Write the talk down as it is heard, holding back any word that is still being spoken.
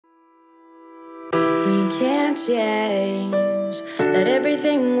can't change, that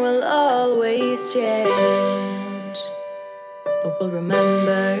everything will always change. But we'll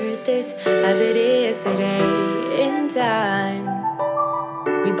remember this as it is today in time.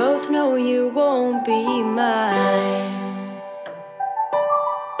 We both know you won't be mine.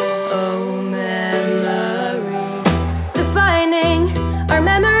 Oh, memories, defining our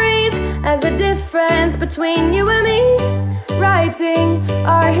memories as the difference between you and me. Writing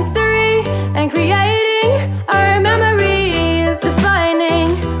our history and creating our memories.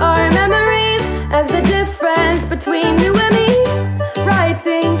 Defining our memories as the difference between you and me.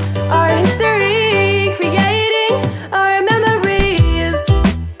 Writing our history, creating our memories.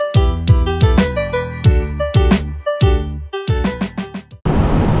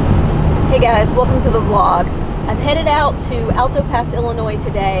 Hey guys, welcome to the vlog. I'm headed out to Alto Pass, Illinois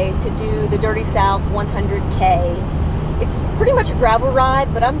today to do the Dirty South 100K. It's pretty much a gravel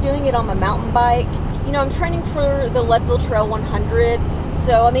ride, but I'm doing it on my mountain bike. You know, I'm training for the Leadville Trail 100,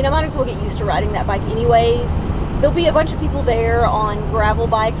 so I mean, I might as well get used to riding that bike anyways. There'll be a bunch of people there on gravel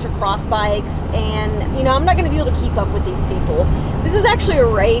bikes or cross bikes, and you know, I'm not going to be able to keep up with these people. This is actually a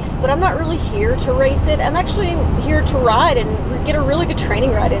race, but I'm not really here to race it. I'm actually here to ride and get a really good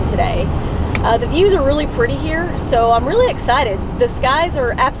training ride in today. The views are really pretty here, so I'm really excited. The skies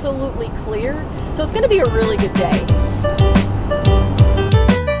are absolutely clear, so it's going to be a really good day.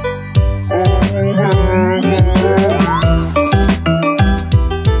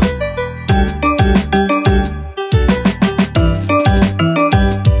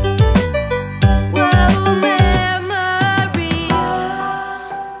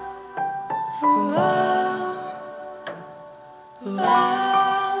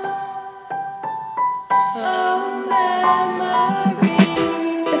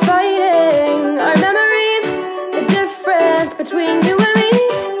 Between you and me,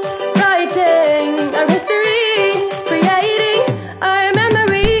 writing our history, creating our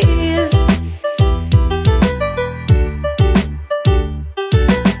memories.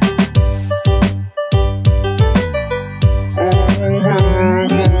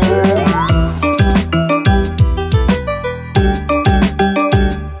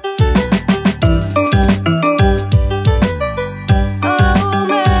 Oh,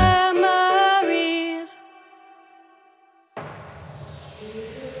 memories.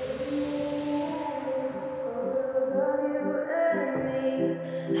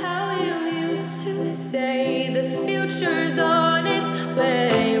 How you used to say the future's on its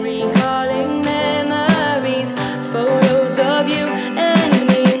way, recalling memories, photos of you and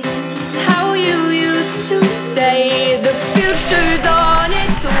me. How you used to say the future's on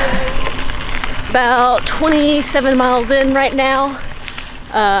its way. About 27 miles in right now.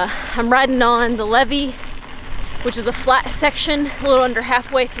 I'm riding on the levee, which is a flat section, a little under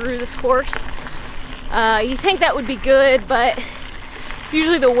halfway through this course. You think that would be good, but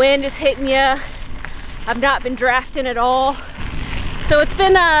usually the wind is hitting you. I've not been drafting at all, so it's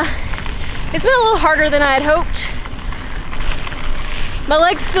been a little harder than I had hoped. My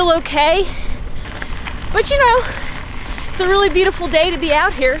legs feel okay, but you know, it's a really beautiful day to be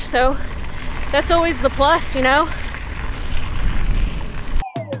out here, so that's always the plus, you know.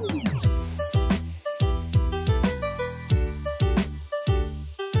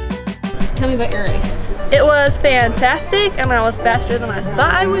 Tell me about your race. It was fantastic, and I was faster than I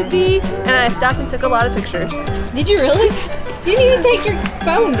thought I would be, and I stopped and took a lot of pictures. Did you really? You didn't even take your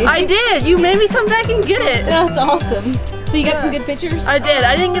phone, did you? I did. You made me come back and get it. That's awesome. So you got some good pictures? I did.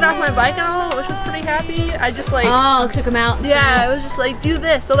 I didn't get off my bike at all, which was pretty happy. I just like... Oh, took them out. Yeah, it was just like, do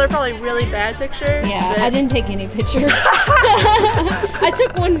this. So they're probably really bad pictures. Yeah, but... I didn't take any pictures. I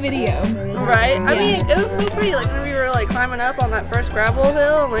took one video. Right? Yeah. I mean, it was so pretty. Like when we were like climbing up on that first gravel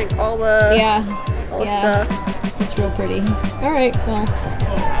hill and like all the... all the stuff. It's real pretty. All right, well.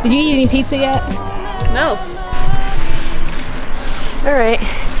 Did you eat any pizza yet? No. All right,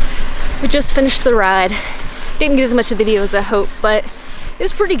 we just finished the ride. Didn't get as much video as I hoped, but it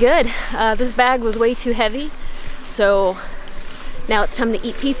was pretty good. This bag was way too heavy, so now it's time to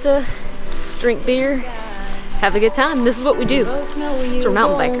eat pizza, drink beer, have a good time. This is what we do. So we're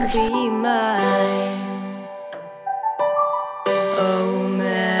mountain bikers. Oh,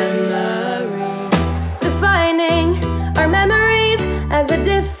 memories, defining our memories as the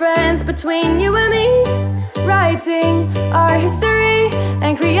difference between you and me. Writing our history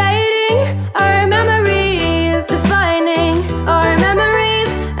and creating our memories. Defining our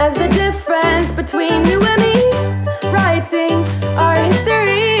memories as the difference between you and me. Writing our